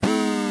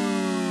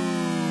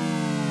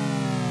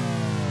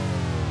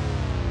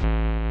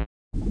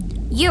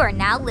You are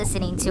now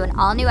listening to an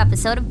all-new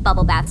episode of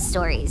Bubble Bath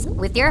Stories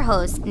with your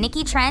hosts,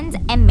 Nikki Trends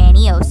and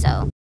Manny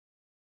Oso.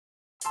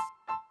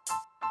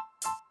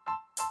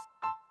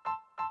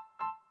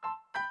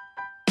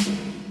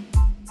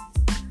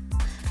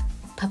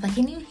 Papa,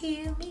 can you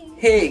hear me?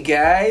 Hey,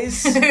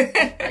 guys.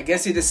 I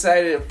guess you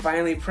decided to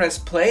finally press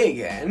play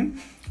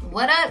again.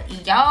 What up,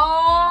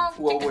 y'all?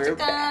 Well, we're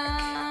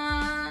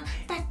back.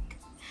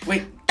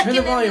 Wait, turn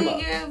the volume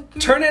up.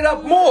 Turn it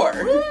up more.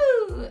 Woo!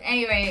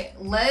 Anyway,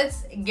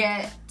 let's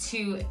get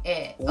to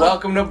it.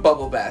 Welcome to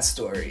Bubble Bath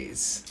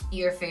Stories.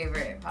 Your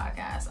favorite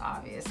podcast,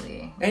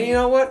 obviously. And you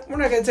know what? We're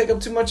not going to take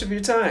up too much of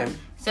your time.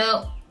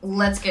 So,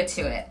 let's get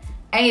to it.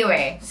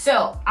 Anyway,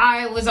 so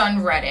I was on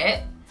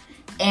Reddit,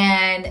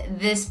 and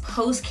this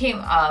post came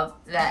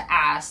up that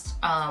asked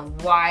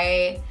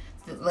why,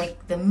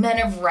 like, the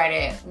men of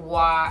Reddit,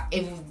 why,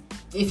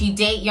 if you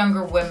date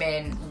younger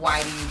women,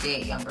 why do you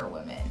date younger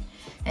women?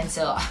 And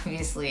so,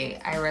 obviously,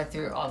 I read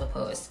through all the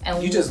posts.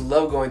 And you just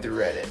love going through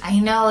Reddit. I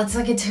know, it's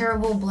like a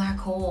terrible black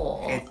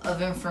hole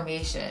of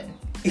information.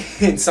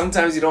 And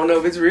sometimes you don't know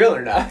if it's real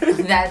or not.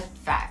 That's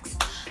facts.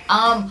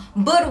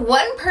 But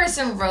one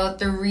person wrote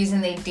the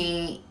reason they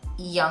date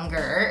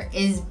younger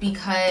is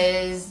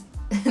because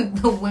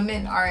the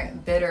women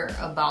aren't bitter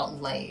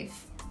about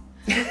life.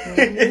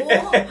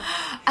 I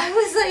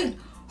was like,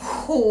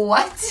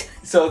 what?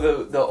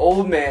 So the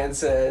old man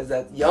says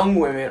that young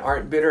women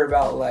aren't bitter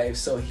about life,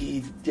 so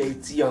he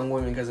dates young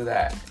women because of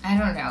that. I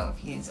don't know if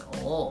he's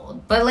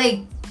old, but like,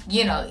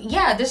 you know,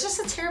 yeah, that's just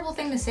a terrible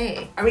thing to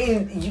say. I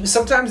mean,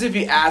 sometimes if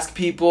you ask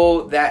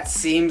people, that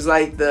seems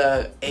like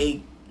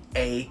a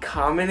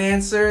common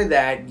answer,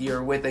 that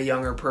you're with a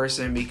younger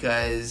person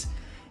because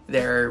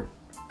they're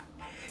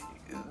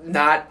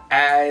not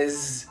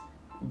as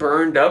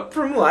burned up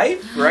from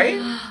life, right?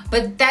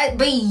 But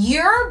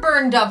you're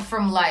burned up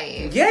from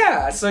life.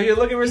 Yeah, so you're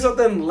looking for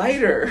something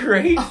lighter,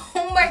 right?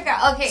 Oh my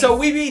god. Okay. So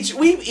we've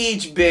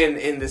each been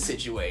in the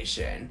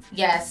situation.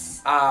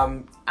 Yes.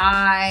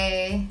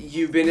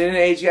 You've been in an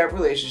age gap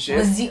relationship.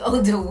 Was the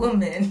older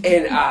woman.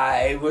 And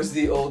I was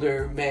the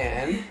older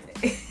man.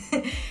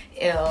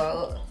 Ew.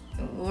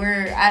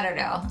 I don't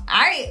know.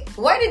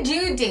 Why did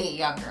you date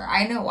younger?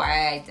 I know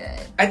why I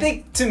did. I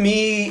think to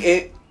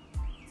me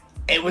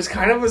it was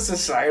kind of a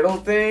societal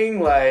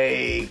thing.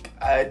 Like,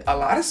 a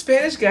lot of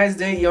Spanish guys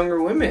date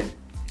younger women.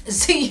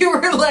 So you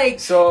were like,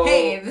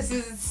 hey, this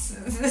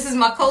is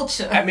my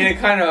culture. I mean, it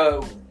kind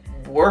of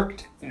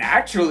worked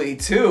naturally,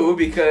 too,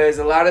 because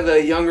a lot of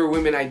the younger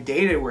women I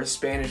dated were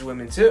Spanish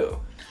women, too.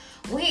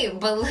 Wait,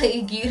 but,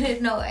 like, you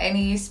didn't know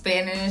any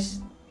Spanish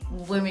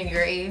women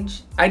your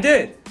age? I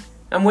did.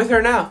 I'm with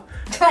her now.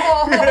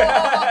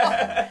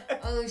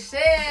 Oh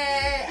shit.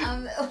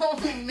 Oh,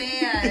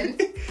 man.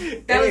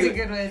 That was a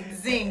good one.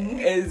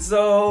 Zing. And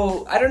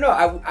so, I don't know.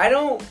 I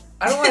don't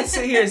want to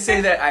sit here and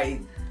say that I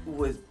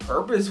was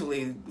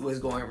purposefully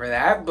going for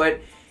that,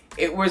 but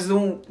it was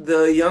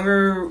the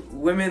younger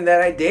women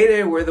that I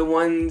dated were the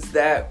ones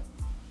that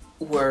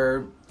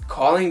were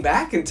calling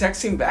back and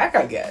texting back,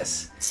 I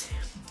guess.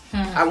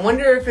 I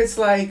wonder if it's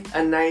like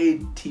a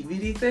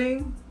naivety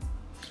thing.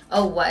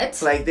 Oh, what?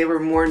 Like, they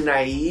were more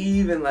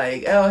naive and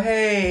like, oh,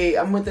 hey,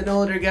 I'm with an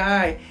older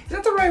guy. Is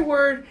that the right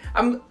word?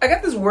 I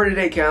got this Word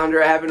Today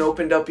calendar I haven't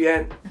opened up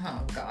yet.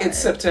 Oh, God. It's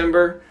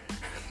September.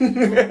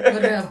 Okay,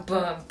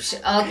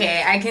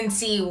 I can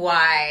see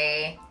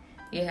why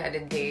you had to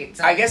date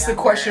someone I guess younger.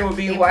 the question would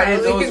be, why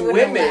did those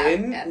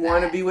women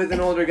want to be with an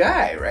older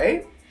guy,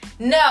 right?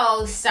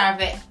 No, stop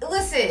it.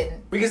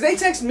 Listen. Because they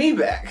text me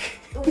back.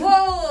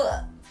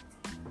 Well,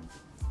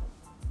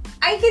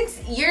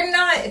 you're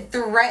not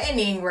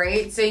threatening,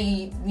 right? So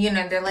you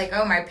know, they're like,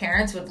 oh, my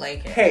parents would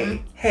like it.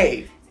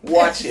 Hey,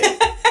 watch it.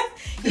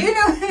 You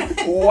know.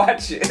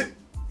 Watch it.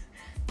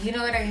 You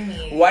know what I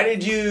mean. Why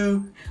do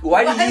you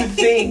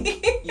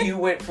think you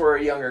went for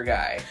a younger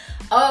guy?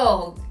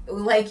 Oh,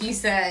 like you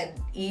said,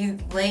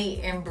 late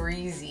and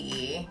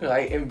breezy.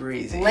 Late and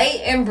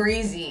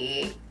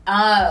breezy.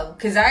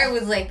 Because I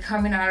was like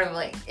coming out of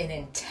like an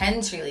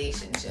intense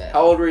relationship.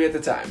 How old were you at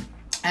the time?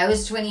 I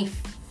was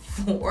 24.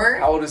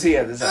 How old was he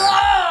at the time?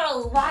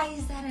 Oh, why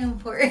is that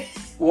important?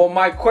 Well,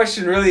 my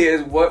question really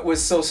is, what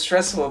was so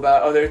stressful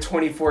about other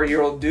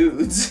 24-year-old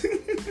dudes?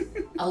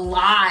 A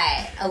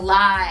lot.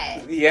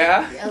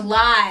 Yeah? A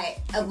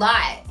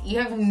lot. You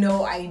have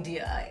no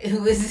idea. It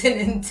was an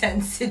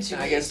intense situation.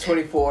 I guess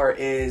 24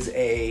 is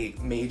a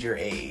major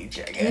age,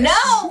 I guess.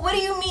 No, what do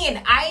you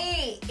mean?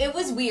 It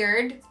was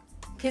weird,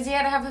 because he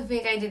had to have a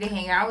fake ID to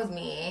hang out with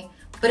me,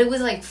 but it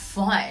was like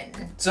fun.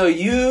 So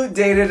you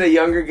dated a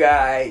younger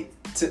guy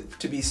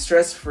to be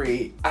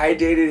stress-free. I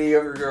dated a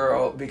younger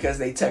girl because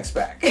they text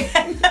back.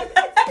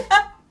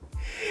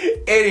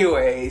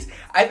 Anyways,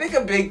 I think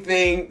a big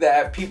thing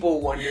that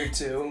people wonder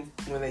too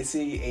when they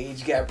see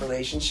age gap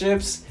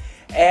relationships,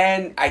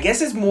 and I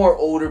guess it's more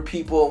older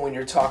people when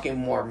you're talking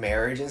more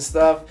marriage and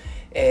stuff,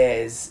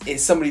 is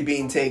somebody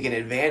being taken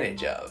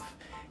advantage of.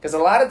 Because a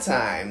lot of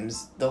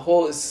times the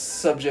whole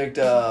subject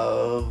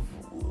of,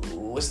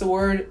 what's the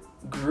word?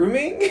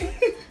 Grooming?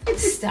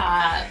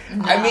 Stop.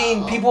 No. I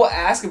mean, people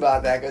ask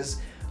about that because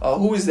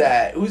who is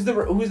that? Who's the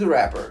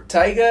rapper?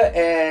 Tyga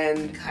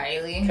and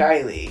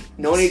Kylie.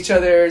 Known each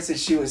other since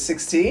she was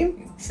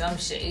 16? Some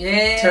shit.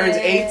 Yeah. Turns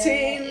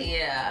 18?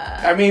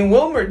 Yeah. I mean,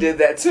 Wilmer did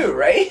that too,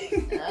 right?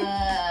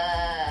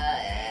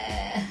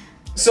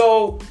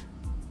 So,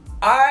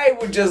 I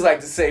would just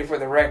like to say for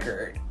the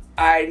record,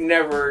 I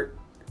never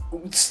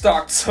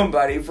stalked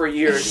somebody for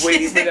years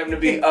waiting for them to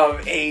be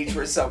of age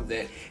for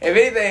something. If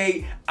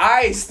anything,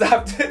 I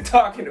stopped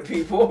talking to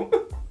people.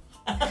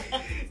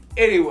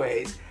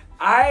 Anyways,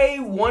 I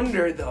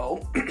wonder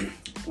though,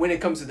 when it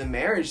comes to the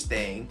marriage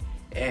thing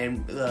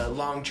and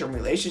long-term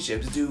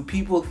relationships, do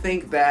people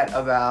think that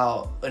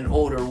about an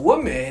older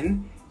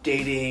woman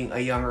dating a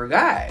younger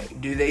guy?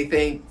 Do they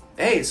think,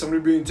 hey, is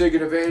somebody being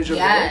taken advantage of?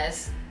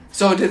 Yes.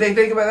 So did they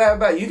think about that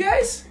about you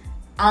guys?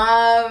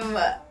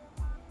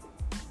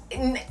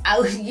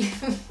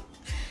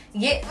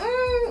 Yeah.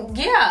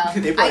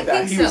 They probably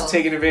thought he was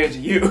taking advantage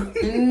of you.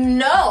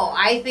 No,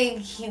 I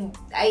think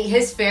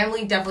his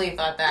family definitely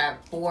thought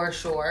that for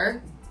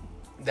sure.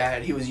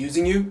 That he was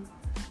using you?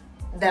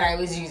 That I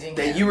was using him.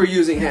 That you were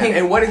using him.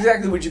 And what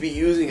exactly would you be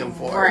using him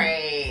for?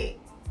 Right.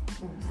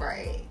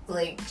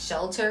 Like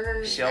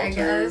shelter, I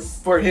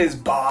guess. For his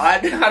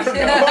bod? I don't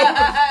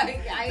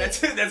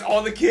know. That's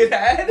all the kid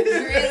had? It's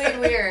really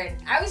weird.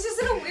 I was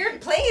just in a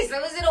weird place.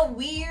 I was in a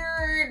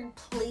weird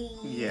place.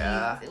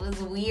 Yeah. It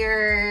was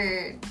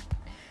weird.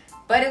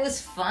 But it was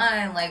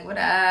fun. Like, what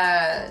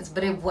else?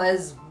 But it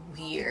was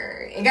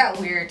weird. It got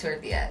weird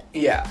toward the end.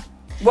 Yeah.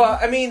 Well,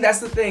 I mean,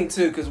 that's the thing,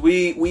 too, because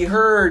we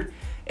heard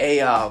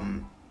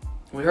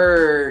we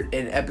heard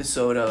an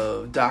episode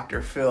of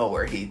Dr. Phil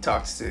where he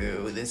talks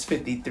to this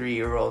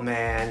 53-year-old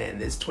man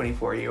and this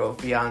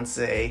 24-year-old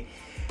fiance.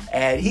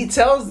 And he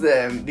tells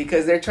them,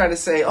 because they're trying to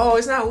say, oh,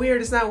 it's not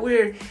weird.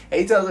 And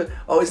he tells them,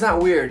 oh, it's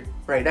not weird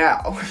right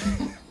now.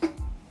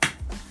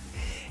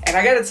 And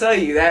I got to tell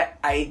you that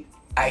I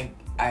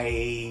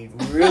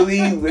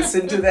really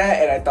listened to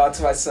that and I thought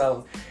to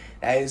myself,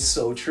 that is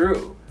so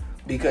true.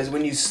 Because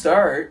when you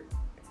start,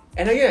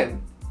 and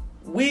again,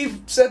 we've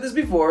said this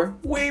before,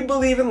 we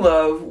believe in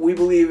love, we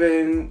believe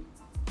in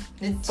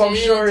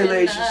functional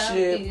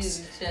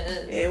relationships,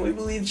 and we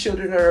believe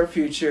children are our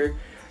future.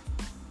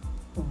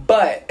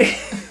 But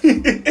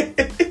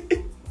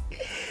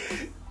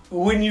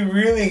when you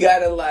really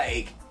gotta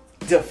like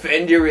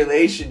defend your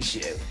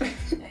relationship,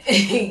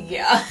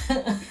 yeah.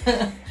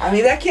 I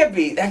mean that can't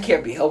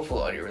be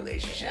helpful on your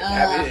relationship.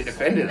 Having to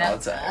defend it all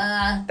the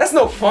time. That's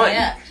no fun.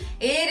 Yeah.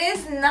 It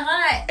is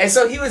not. And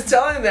so he was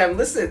telling them,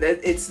 listen,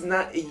 that it's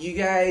not, you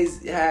guys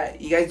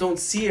don't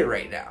see it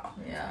right now.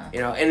 Yeah.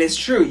 You know, and it's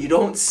true. You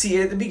don't see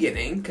it at the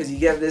beginning because you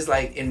get this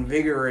like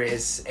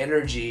invigorous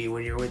energy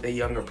when you're with a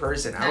younger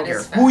person. I don't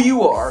care who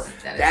you are.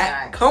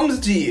 That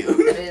comes to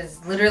you. That is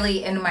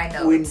literally in my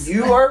notes. When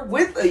you are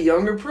with a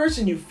younger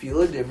person, you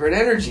feel a different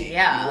energy.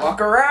 Yeah. You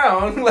walk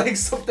around like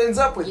something's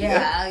up with you.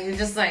 Yeah. You're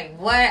just like,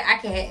 what? I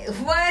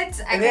can't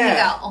hang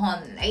out all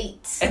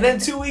night. And then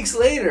 2 weeks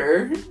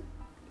later,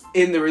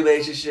 in the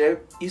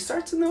relationship, you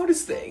start to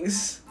notice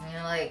things. And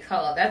you're like,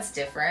 oh, that's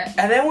different.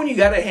 And then when you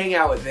gotta hang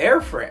out with their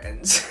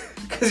friends,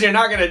 because you're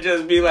not gonna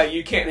just be like,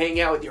 you can't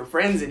hang out with your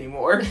friends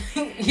anymore.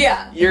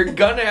 Yeah. You're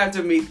gonna have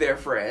to meet their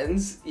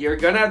friends. You're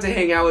gonna have to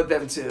hang out with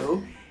them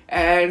too.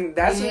 And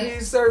that's when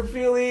you start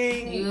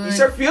feeling, you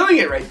start feeling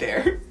it right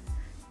there.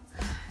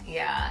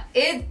 Yeah.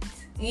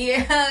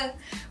 Yeah.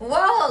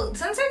 Well,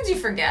 sometimes you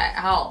forget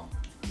how,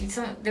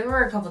 there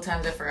were a couple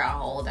times I forgot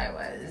how old I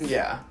was.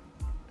 Yeah.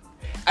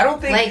 I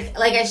don't think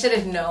like I should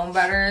have known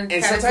better.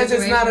 And sometimes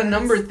it's not a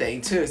number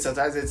thing too.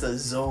 Sometimes it's a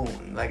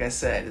zone. Like I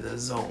said, it's a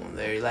zone.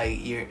 They're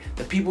like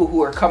the people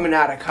who are coming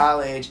out of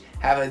college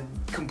have a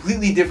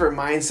completely different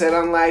mindset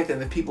on life than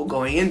the people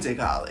going into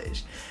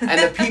college. And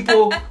the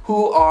people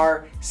who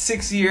are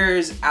 6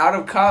 years out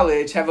of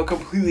college have a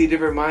completely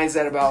different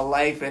mindset about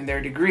life and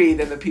their degree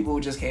than the people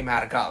who just came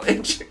out of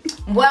college.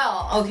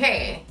 Well,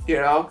 okay. You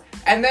know?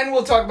 And then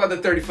we'll talk about the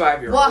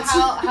 35-year-olds. Well,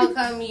 how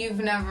come you've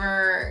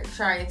never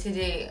tried to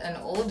date an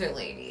older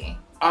lady?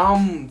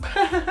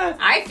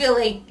 I feel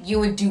like you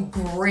would do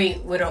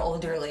great with an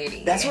older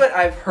lady. That's what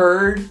I've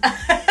heard.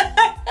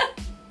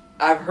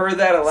 I've heard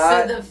that a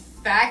lot. So the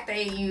fact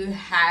that you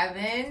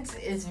haven't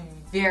is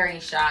very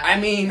shocking. I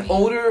mean,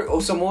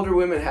 some older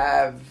women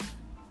have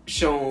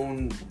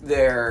shown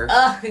their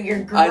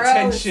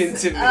attention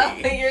to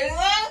me. You're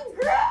so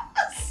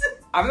gross.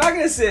 I'm not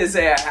gonna sit and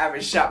say I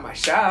haven't shot my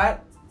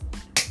shot.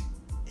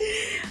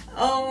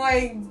 Oh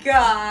my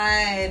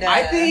god!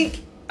 I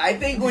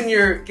think when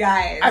you're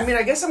guys, I mean,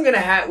 I guess we're gonna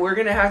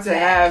have to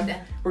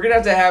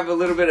have a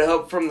little bit of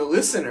help from the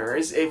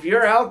listeners. If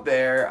you're out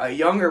there, a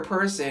younger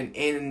person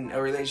in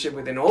a relationship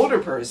with an older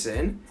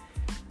person,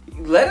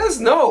 let us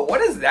know. What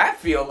does that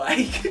feel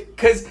like?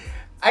 Because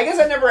I guess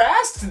I never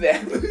asked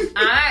them.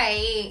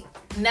 I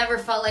never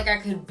felt like I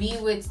could be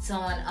with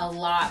someone a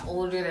lot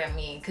older than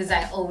me because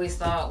I always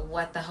thought,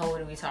 what the hell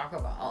would we talk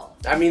about?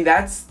 I mean,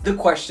 that's the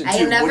question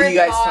too. What do you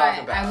guys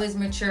talk about? I was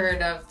mature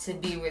enough to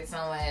be with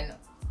someone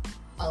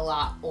a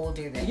lot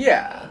older than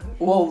Yeah. me.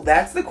 Well,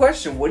 that's the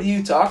question. What do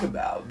you talk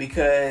about?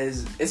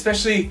 Because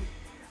especially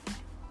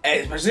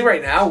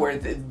right now where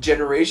the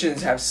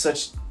generations have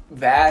such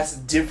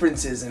vast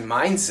differences in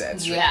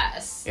mindsets. Right?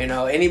 Yes. You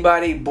know,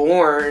 anybody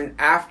born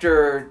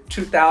after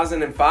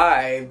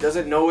 2005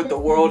 doesn't know what the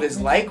world is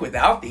like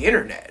without the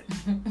internet.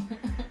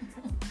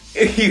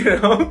 You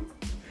know?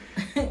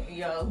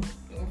 Yo,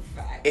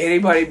 facts.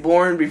 Anybody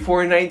born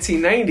before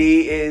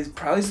 1990 is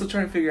probably still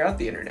trying to figure out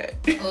the internet.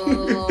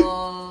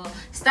 Oh,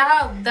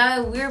 stop.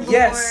 That weird boy.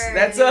 Yes,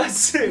 that's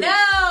us. No.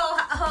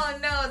 Oh,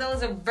 no. That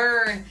was a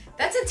burn.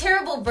 That's a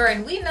terrible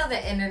burn. We know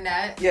the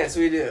internet. Yes,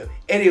 we do.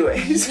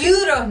 Anyways.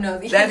 You don't know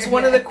the internet. That's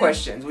one of the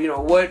questions. You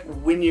know,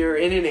 when you're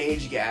in an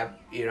age gap,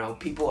 you know,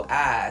 people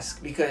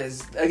ask,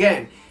 because,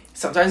 again,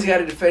 sometimes you got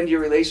to defend your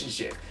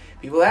relationship.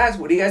 People ask,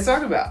 what do you guys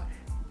talk about?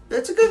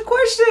 That's a good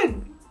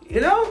question,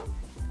 you know?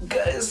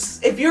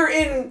 Because if you're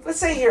in, let's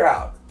say you're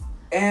out,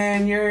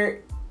 and you're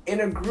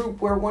in a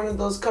group where one of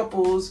those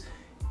couples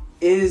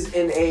is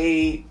in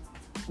a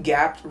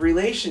gapped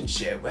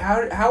relationship,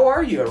 how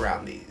are you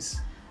around these?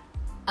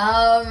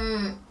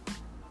 Because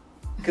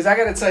I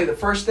gotta tell you, the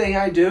first thing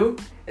I do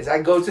is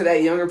I go to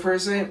that younger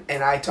person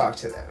and I talk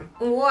to them.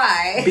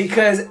 Why?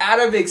 Because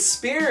out of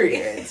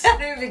experience,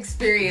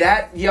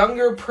 that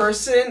younger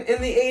person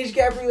in the age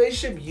gap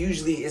relationship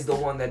usually is the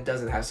one that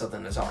doesn't have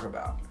something to talk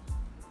about.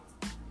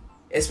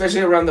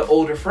 Especially around the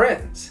older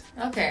friends.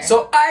 Okay.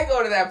 So I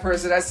go to that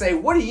person, I say,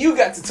 what do you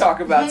got to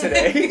talk about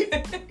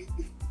today?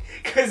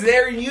 Because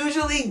they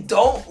usually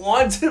don't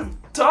want to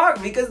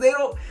talk because they're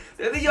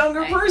the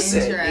younger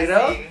person, you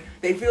know?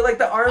 They feel like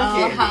the arm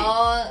candy.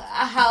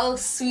 How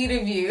sweet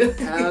of you.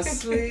 How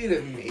sweet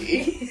of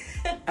me.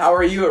 How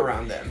are you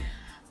around them?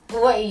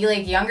 What, you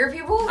like younger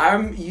people?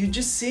 You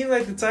just seem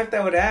like the type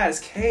that would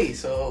ask, hey,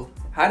 so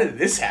how did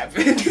this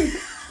happen?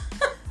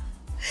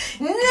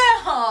 No,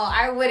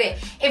 I wouldn't.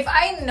 If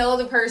I know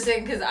the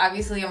person, because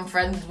obviously I'm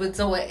friends with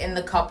someone in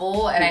the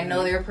couple, and I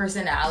know their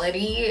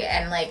personality,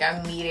 and like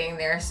I'm meeting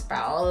their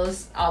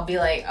spouse, I'll be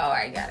like, oh,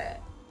 I get it.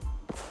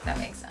 That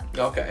makes sense.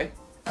 Okay,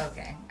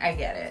 I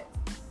get it.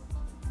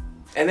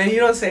 And then you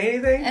don't say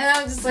anything? And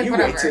I'm just like, you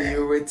whatever. wait till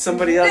you're with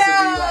somebody else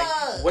and be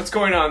like, what's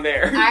going on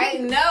there? I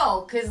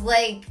know, because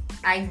like,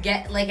 I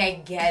get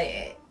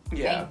it.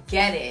 Yeah. I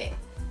get it.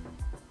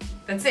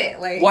 That's it.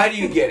 Like, why do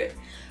you get it?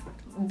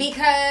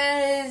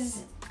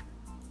 Because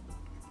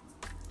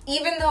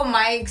even though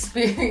my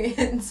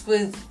experience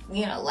was,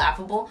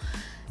 laughable,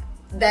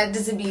 that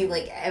doesn't mean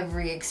like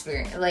every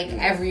experience, like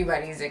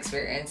everybody's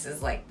experience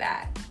is like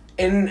that.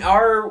 In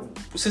our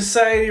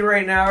society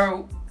right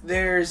now,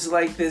 there's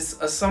like this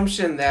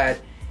assumption that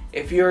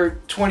if you're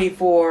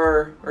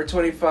 24 or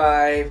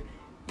 25,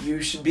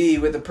 you should be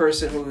with a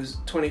person who's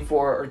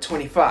 24 or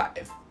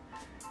 25.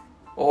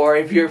 Or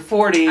if you're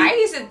 40...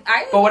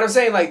 But what I'm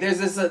saying, like, there's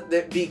this...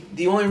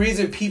 the only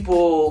reason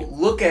people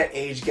look at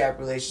age gap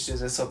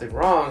relationships as something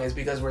wrong is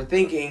because we're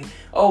thinking,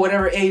 oh,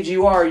 whatever age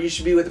you are, you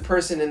should be with a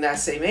person in that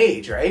same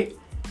age, right?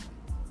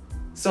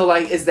 So,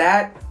 like, is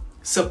that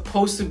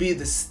supposed to be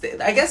the...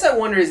 I guess I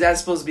wonder, is that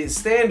supposed to be the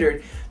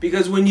standard?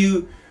 Because when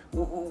you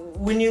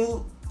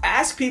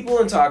ask people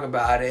and talk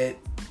about it,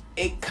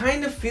 it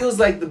kind of feels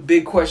like the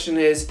big question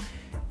is...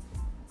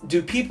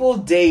 Do people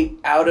date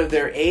out of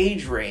their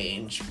age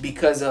range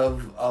because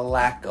of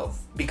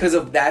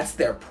that's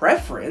their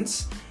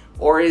preference,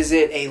 or is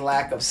it a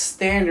lack of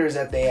standards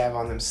that they have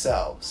on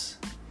themselves?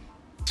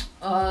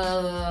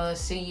 So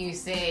you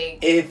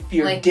think if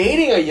you're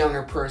dating a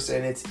younger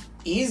person, it's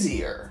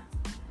easier?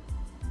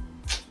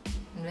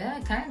 Yeah,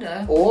 kind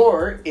of.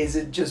 Or is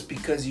it just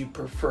because you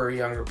prefer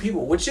younger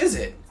people? Which is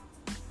it?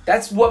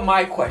 That's what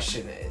my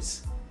question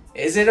is.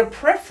 Is it a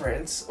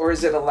preference or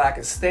is it a lack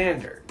of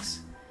standards?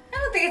 I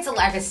don't think it's a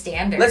lack of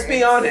standards. Let's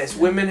be honest.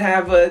 Women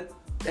have a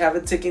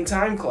ticking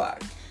time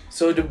clock.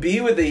 So to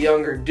be with a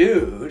younger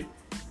dude,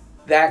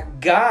 that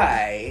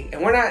guy,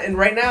 and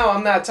right now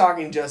I'm not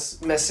talking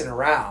just messing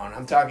around.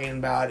 I'm talking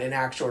about an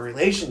actual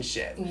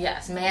relationship.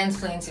 Yes,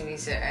 mansplain to be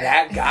sure.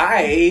 That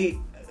guy,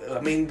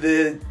 I mean,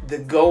 the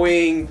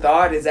going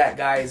thought is that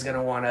guy is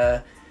gonna want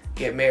to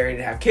get married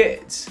and have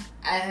kids.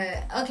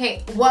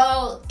 Okay.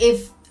 Well,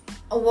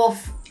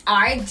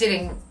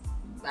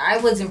 I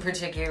wasn't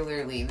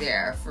particularly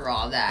there for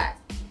all that.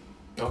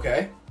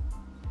 Okay.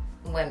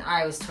 When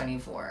I was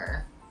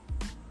 24.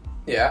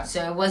 Yeah.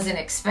 So I wasn't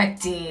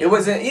expecting... It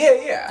wasn't...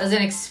 Yeah. I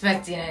wasn't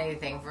expecting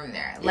anything from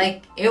there. Yeah.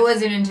 Like, it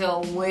wasn't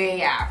until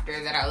way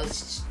after that I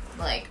was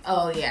like,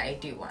 oh yeah, I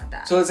do want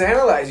that. So let's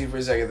analyze you for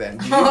a second then.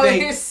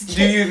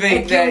 Do you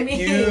think that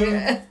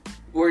you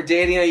were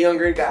dating a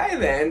younger guy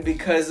then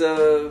because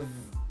of...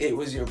 It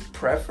was your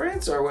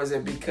preference, or was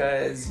it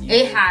because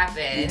it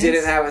happened? You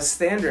didn't have a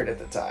standard at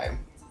the time.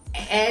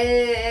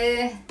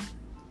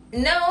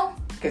 No.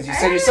 Because you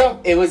said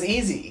yourself it was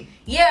easy.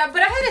 Yeah,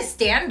 but I had a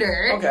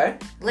standard. Okay.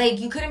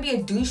 Like, you couldn't be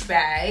a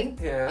douchebag.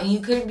 Yeah. And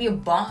you couldn't be a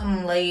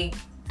bum. Like,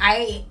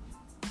 I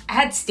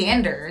had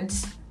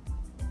standards.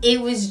 It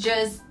was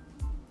just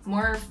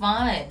more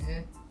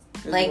fun.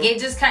 Like, it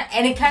just kind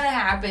of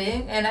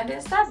happened, and I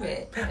didn't stop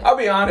it. I'll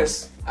be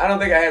honest. I don't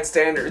think I had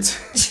standards.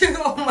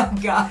 Oh my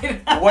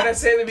God. What I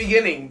say in the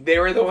beginning, they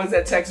were the ones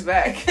that text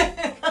back.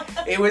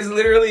 It was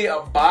literally a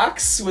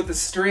box with a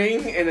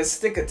string and a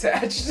stick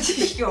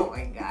attached. Oh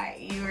my God.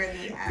 You are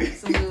the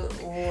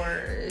absolute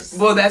worst.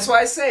 Well, that's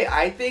why I say,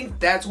 I think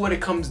that's what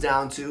it comes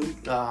down to,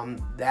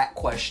 that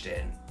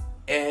question.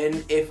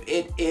 And if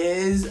it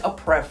is a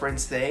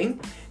preference thing,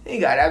 then you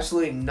got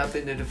absolutely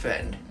nothing to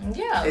defend.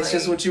 Yeah. It's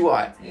just what you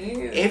want.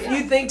 If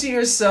you think to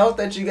yourself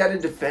that you got to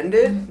defend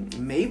it,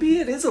 maybe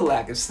it is a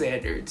lack of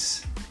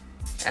standards.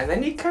 And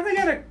then you kind of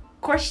got to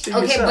question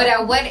yourself. Okay, but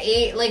at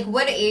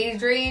what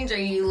age range are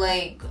you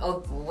like,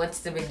 oh, what's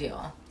the big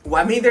deal?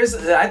 Well, I mean,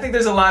 I think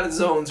there's a lot of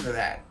zones for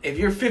that. If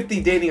you're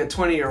 50 dating a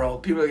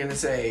 20-year-old, people are going to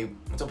say,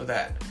 what's up with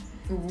that?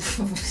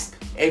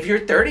 If you're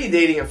 30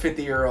 dating a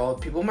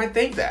 50-year-old, people might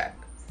think that.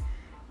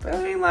 But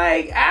I mean,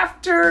 like,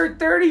 after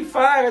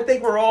 35, I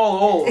think we're all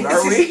old,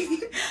 are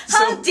we?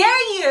 How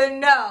dare you?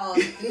 No.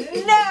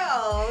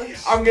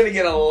 I'm going to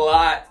get a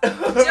lot.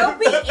 Don't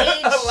be age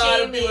shaming. A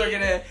lot of people are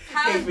going to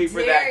hate me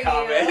for that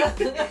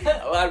comment.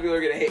 A lot of people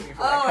are going to hate me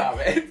for that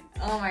comment.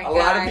 Oh my God. A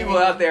lot of people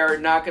out there are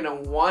not going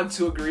to want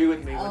to agree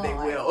with me, but they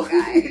will.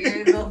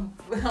 God.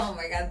 Oh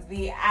my God,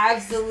 the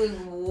absolute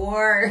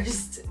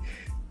worst.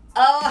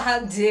 Oh, how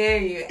dare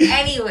you.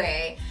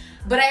 Anyway.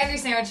 But I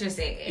understand what you're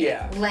saying.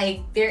 Yeah.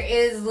 Like, there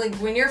is, like,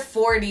 when you're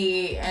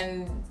 40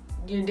 and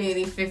you're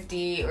dating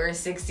 50 or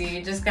 60,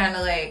 you're just kind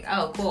of like,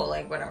 oh, cool,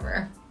 like,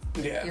 whatever.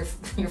 Yeah.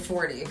 You're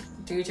 40.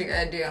 Do what you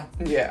gotta do.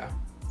 Yeah.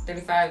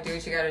 35, do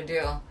what you gotta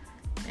do.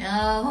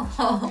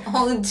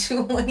 Oh,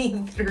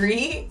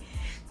 23?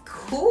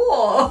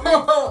 Cool.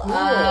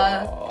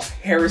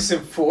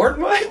 Harrison Ford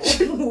much?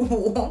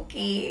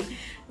 Wonky.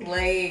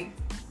 Like,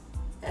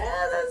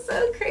 that's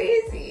so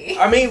crazy.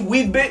 I mean,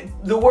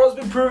 the world's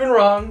been proven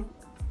wrong.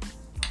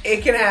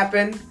 It can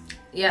happen.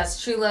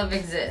 Yes, true love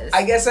exists.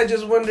 I guess I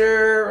just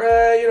wonder,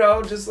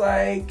 just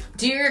like...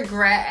 Do you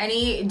regret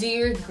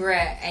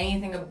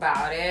anything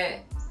about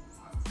it?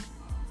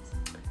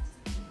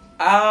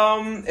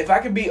 If I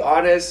could be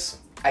honest,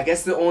 I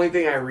guess the only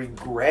thing I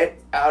regret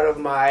out of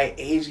my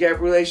age gap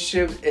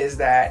relationships is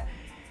that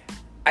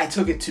I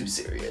took it too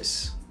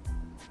serious.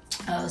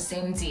 Oh,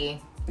 same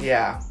Z.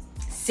 Yeah.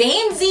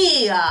 Same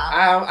Z.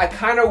 I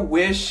kind of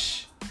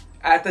wish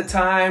at the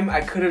time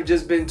I could have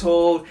just been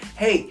told,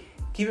 hey,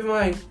 keep in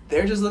mind,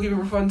 they're just looking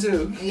for fun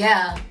too.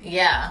 Yeah.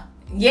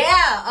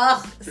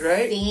 Ugh.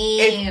 Right?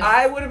 Same. If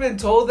I would have been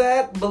told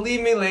that,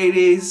 believe me,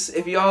 ladies,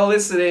 if y'all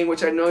listening,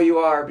 which I know you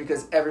are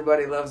because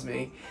everybody loves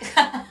me,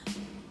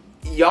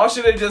 y'all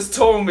should have just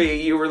told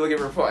me you were looking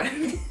for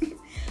fun.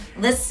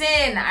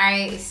 Listen,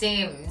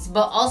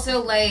 but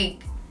also,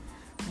 like,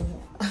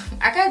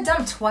 I got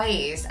dumped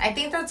twice. I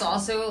think that's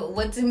also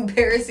what's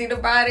embarrassing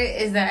about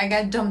it is that I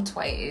got dumped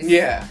twice.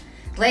 Yeah.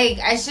 Like,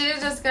 I should have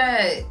just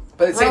got...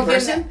 But the same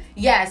person?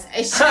 Yes.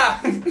 I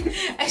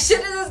should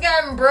have just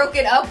gotten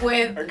broken up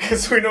with. I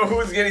guess we know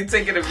who's getting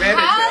taken advantage of.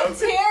 How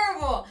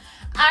terrible.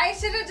 I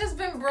should have just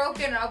been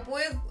broken up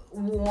with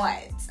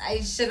once.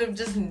 I should have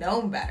just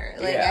known better.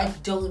 Like, I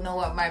don't know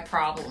what my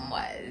problem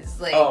was.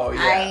 Like,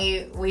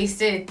 I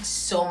wasted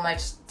so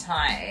much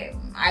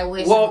time. I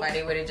wish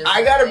somebody would have just...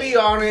 I gotta be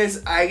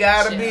honest.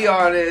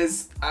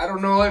 I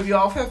don't know if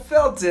y'all have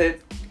felt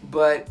it,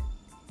 but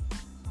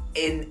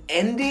an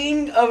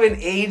ending of an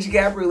age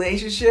gap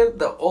relationship,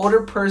 the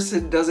older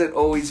person doesn't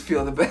always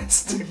feel the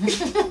best.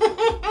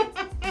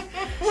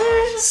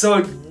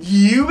 So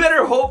you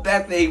better hope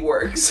that thing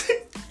works.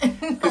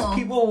 Because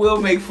people will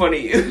make fun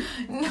of you.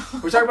 No.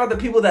 We're talking about the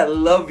people that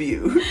love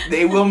you.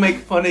 They will make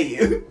fun of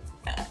you.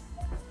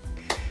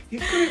 You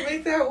couldn't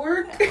make that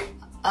work?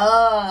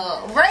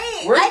 Oh,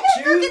 right. I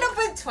got broken up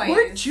with twice.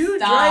 Weren't you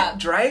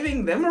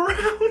driving them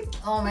around?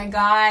 Oh my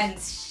God.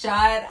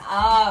 Shut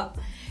up.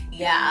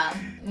 Yeah.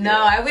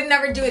 No, I would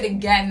never do it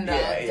again, though.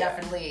 Yeah.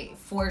 Definitely.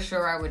 For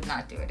sure, I would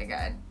not do it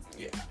again.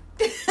 Yeah.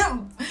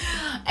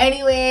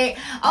 Anyway.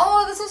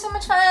 Oh, this was so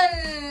much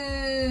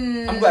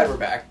fun. I'm glad we're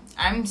back.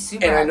 I'm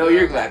super And I know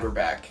you're glad we're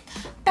back.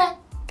 Back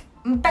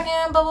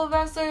in Bubble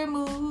Bachelor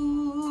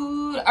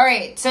mood.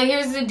 Alright, so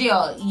here's the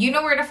deal. You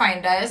know where to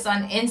find us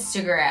on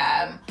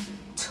Instagram,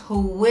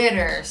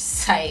 Twitter,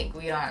 psych,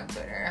 we don't have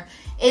Twitter.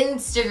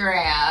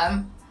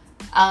 Instagram,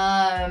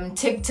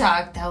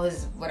 TikTok, that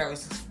was what I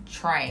was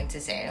trying to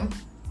say.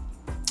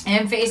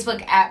 And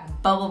Facebook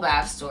at Bubble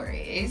Bath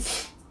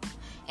Stories.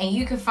 And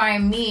you can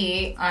find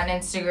me on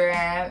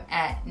Instagram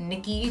at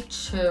Nikki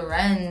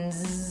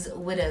Trends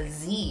with a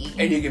Z.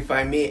 And you can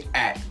find me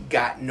at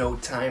Got No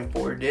Time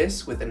For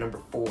This with the number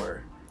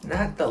 4.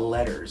 Not the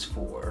letters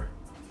 4.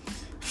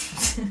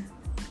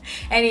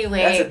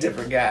 Anyway. That's a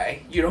different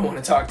guy. You don't want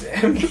to talk to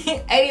him.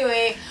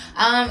 Anyway,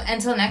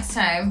 until next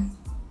time.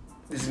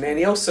 This is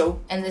Manny Oso.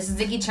 And this is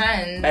Nikki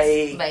Trends.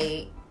 Bye.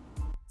 Bye.